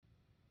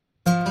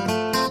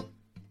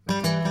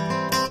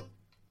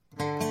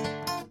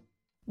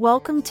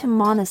Welcome to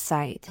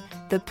Monosite,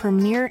 the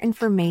premier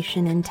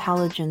information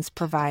intelligence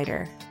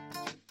provider.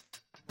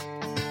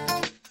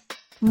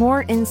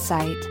 More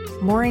insight,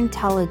 more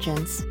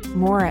intelligence,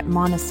 more at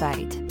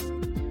Monosite.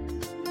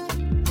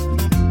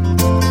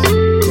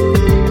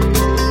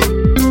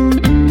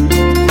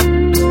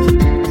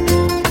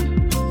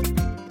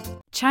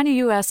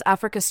 China-U.S.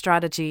 Africa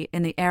strategy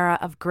in the era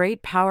of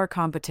great power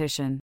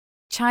competition.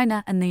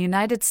 China and the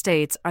United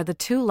States are the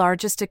two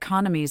largest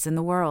economies in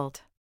the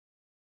world.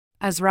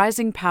 As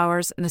rising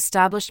powers and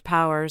established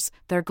powers,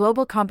 their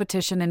global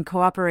competition and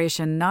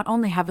cooperation not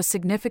only have a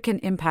significant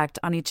impact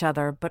on each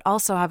other but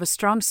also have a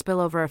strong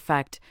spillover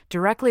effect,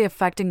 directly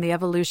affecting the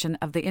evolution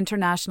of the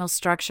international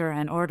structure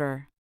and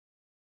order.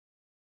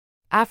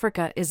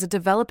 Africa is a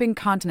developing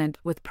continent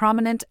with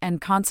prominent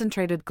and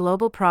concentrated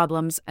global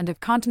problems and a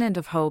continent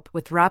of hope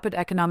with rapid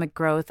economic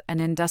growth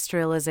and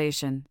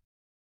industrialization.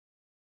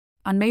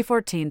 On May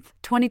 14,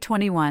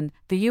 2021,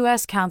 the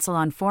U.S. Council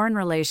on Foreign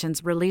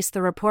Relations released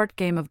the report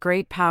Game of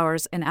Great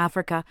Powers in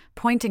Africa,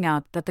 pointing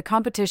out that the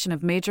competition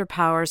of major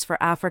powers for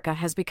Africa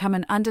has become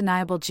an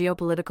undeniable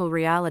geopolitical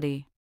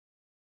reality.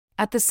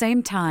 At the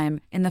same time,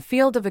 in the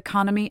field of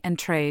economy and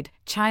trade,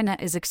 China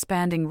is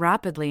expanding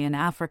rapidly in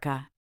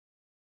Africa.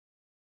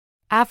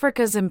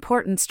 Africa's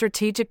important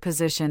strategic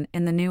position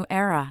in the new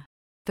era.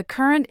 The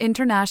current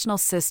international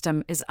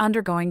system is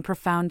undergoing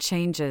profound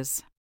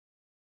changes.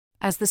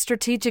 As the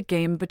strategic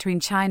game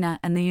between China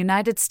and the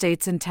United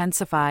States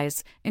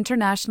intensifies,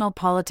 international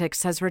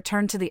politics has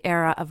returned to the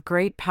era of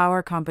great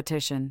power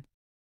competition.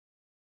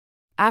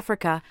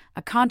 Africa,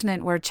 a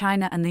continent where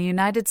China and the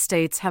United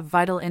States have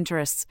vital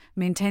interests,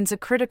 maintains a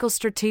critical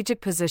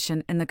strategic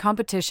position in the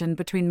competition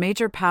between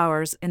major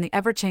powers in the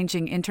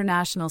ever-changing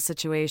international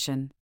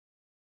situation.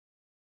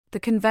 The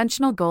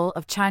conventional goal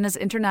of China's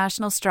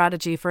international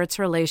strategy for its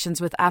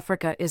relations with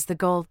Africa is the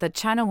goal that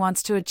China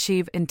wants to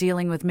achieve in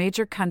dealing with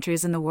major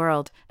countries in the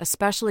world,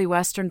 especially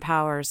Western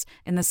powers,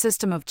 in the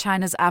system of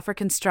China's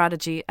African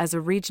strategy as a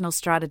regional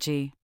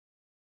strategy.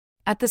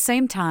 At the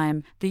same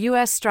time, the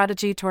U.S.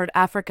 strategy toward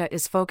Africa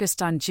is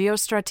focused on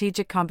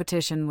geostrategic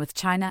competition with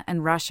China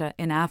and Russia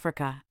in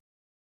Africa.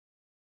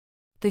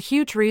 The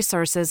huge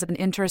resources and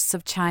interests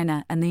of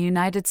China and the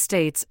United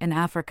States in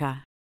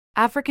Africa.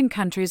 African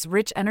countries'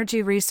 rich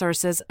energy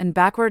resources and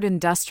backward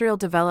industrial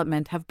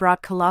development have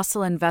brought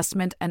colossal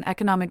investment and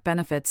economic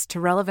benefits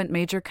to relevant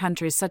major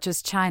countries such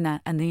as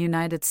China and the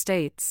United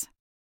States.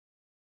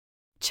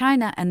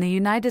 China and the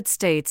United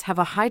States have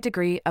a high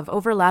degree of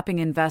overlapping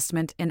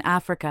investment in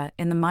Africa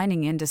in the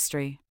mining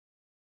industry.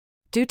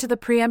 Due to the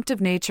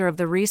preemptive nature of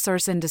the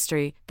resource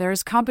industry, there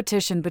is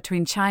competition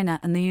between China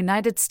and the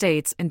United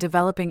States in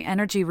developing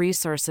energy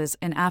resources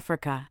in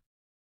Africa.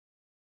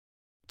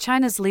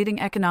 China's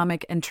leading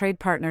economic and trade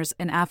partners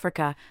in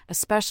Africa,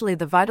 especially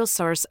the vital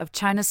source of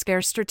China's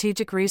scarce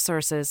strategic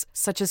resources,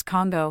 such as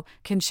Congo,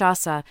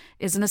 Kinshasa,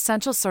 is an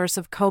essential source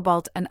of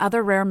cobalt and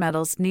other rare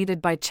metals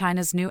needed by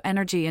China's new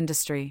energy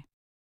industry.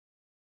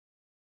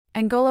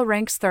 Angola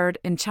ranks third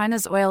in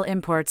China's oil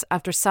imports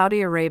after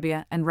Saudi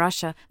Arabia and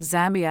Russia.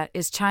 Zambia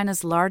is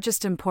China's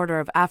largest importer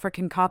of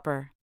African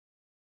copper.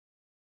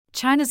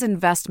 China's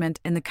investment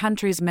in the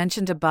countries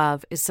mentioned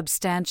above is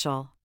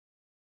substantial.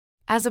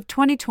 As of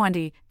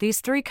 2020,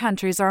 these three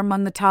countries are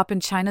among the top in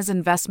China's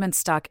investment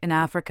stock in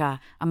Africa,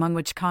 among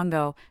which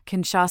Congo,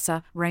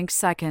 Kinshasa, ranks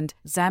second,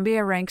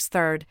 Zambia ranks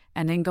third,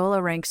 and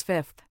Angola ranks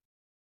fifth.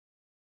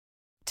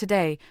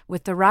 Today,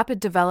 with the rapid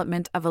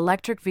development of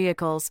electric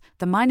vehicles,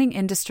 the mining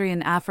industry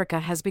in Africa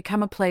has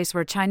become a place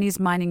where Chinese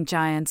mining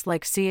giants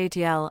like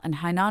CATL and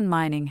Hainan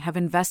Mining have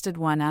invested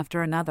one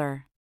after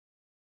another.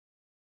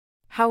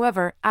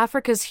 However,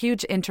 Africa's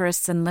huge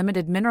interests and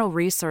limited mineral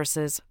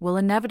resources will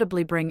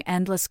inevitably bring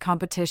endless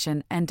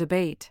competition and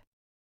debate.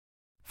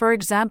 For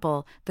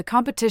example, the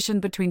competition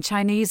between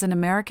Chinese and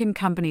American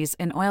companies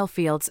in oil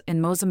fields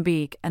in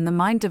Mozambique and the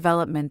mine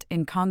development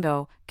in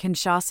Congo,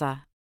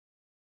 Kinshasa.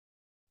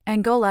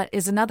 Angola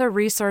is another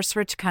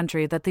resource-rich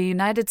country that the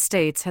United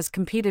States has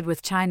competed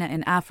with China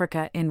in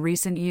Africa in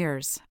recent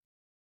years.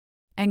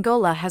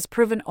 Angola has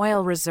proven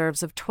oil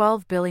reserves of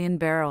 12 billion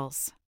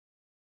barrels.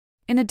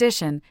 In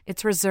addition,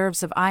 its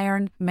reserves of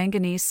iron,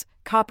 manganese,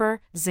 copper,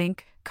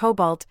 zinc,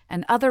 cobalt,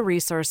 and other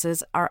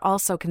resources are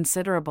also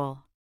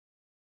considerable.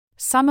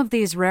 Some of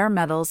these rare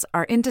metals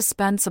are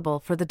indispensable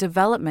for the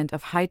development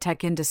of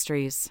high-tech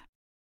industries.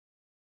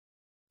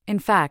 In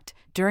fact,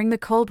 during the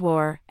Cold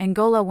War,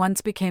 Angola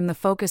once became the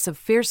focus of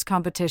fierce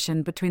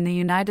competition between the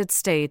United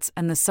States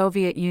and the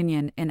Soviet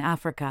Union in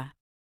Africa.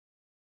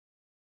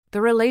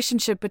 The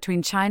relationship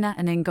between China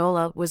and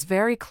Angola was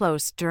very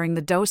close during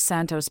the Dos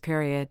Santos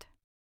period.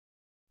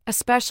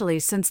 Especially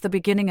since the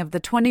beginning of the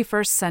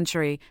 21st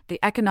century, the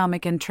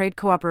economic and trade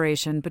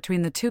cooperation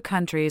between the two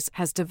countries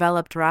has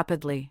developed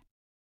rapidly.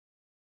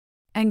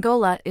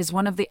 Angola is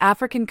one of the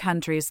African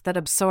countries that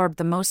absorbed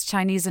the most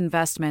Chinese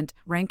investment,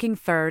 ranking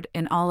third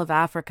in all of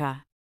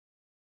Africa.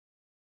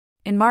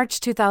 In March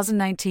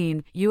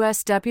 2019,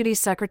 U.S. Deputy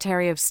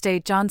Secretary of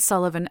State John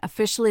Sullivan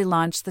officially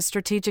launched the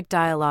strategic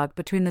dialogue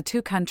between the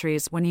two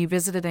countries when he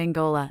visited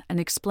Angola and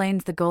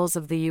explained the goals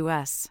of the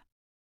U.S.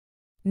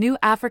 New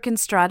African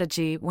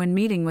strategy when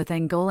meeting with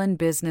Angolan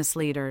business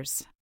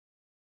leaders.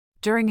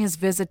 During his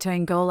visit to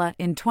Angola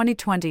in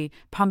 2020,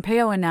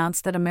 Pompeo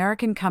announced that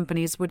American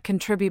companies would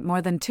contribute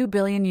more than $2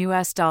 billion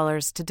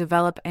to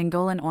develop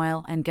Angolan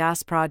oil and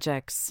gas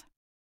projects.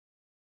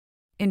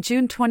 In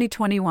June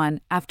 2021,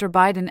 after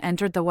Biden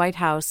entered the White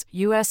House,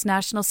 U.S.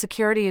 National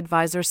Security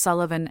Advisor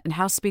Sullivan and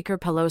House Speaker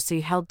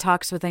Pelosi held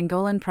talks with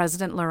Angolan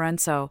President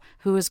Lourenço,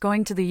 who is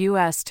going to the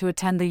U.S. to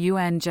attend the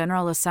UN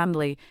General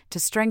Assembly, to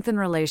strengthen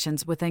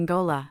relations with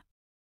Angola.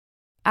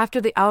 After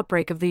the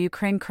outbreak of the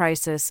Ukraine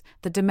crisis,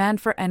 the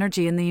demand for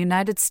energy in the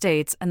United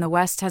States and the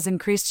West has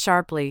increased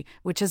sharply,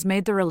 which has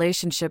made the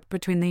relationship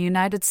between the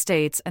United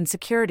States and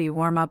security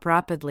warm up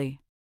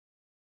rapidly.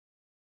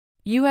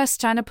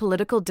 U.S.-China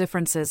political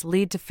differences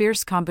lead to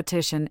fierce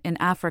competition in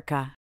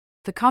Africa.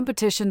 The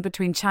competition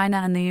between China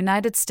and the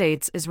United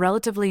States is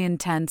relatively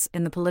intense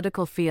in the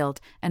political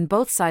field, and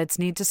both sides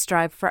need to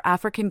strive for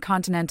African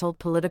continental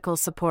political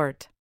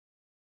support.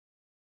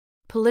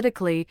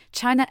 Politically,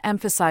 China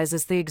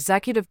emphasizes the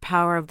executive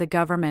power of the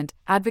government,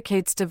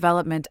 advocates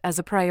development as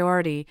a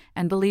priority,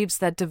 and believes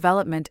that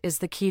development is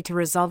the key to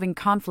resolving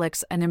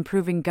conflicts and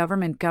improving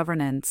government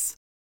governance.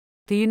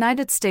 The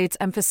United States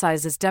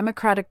emphasizes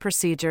democratic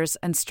procedures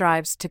and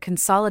strives to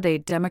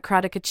consolidate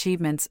democratic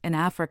achievements in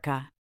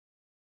Africa.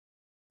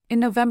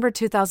 In November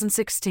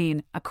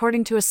 2016,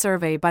 according to a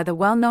survey by the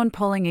well-known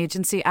polling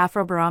agency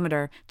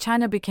Afrobarometer,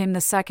 China became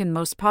the second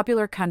most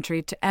popular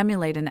country to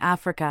emulate in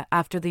Africa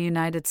after the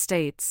United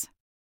States.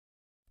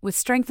 With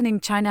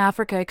strengthening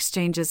China-Africa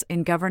exchanges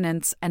in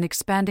governance and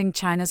expanding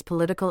China's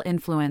political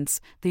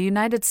influence, the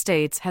United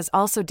States has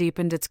also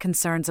deepened its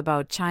concerns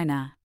about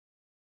China.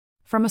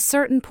 From a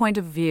certain point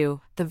of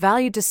view, the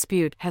value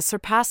dispute has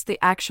surpassed the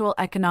actual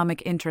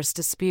economic interest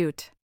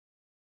dispute.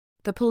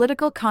 The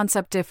political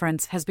concept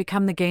difference has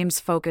become the game's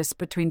focus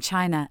between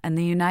China and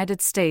the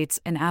United States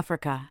in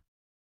Africa.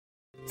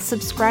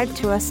 Subscribe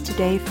to us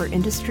today for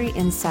industry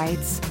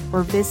insights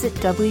or visit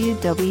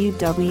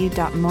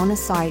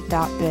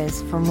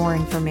www.monasite.biz for more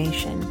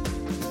information.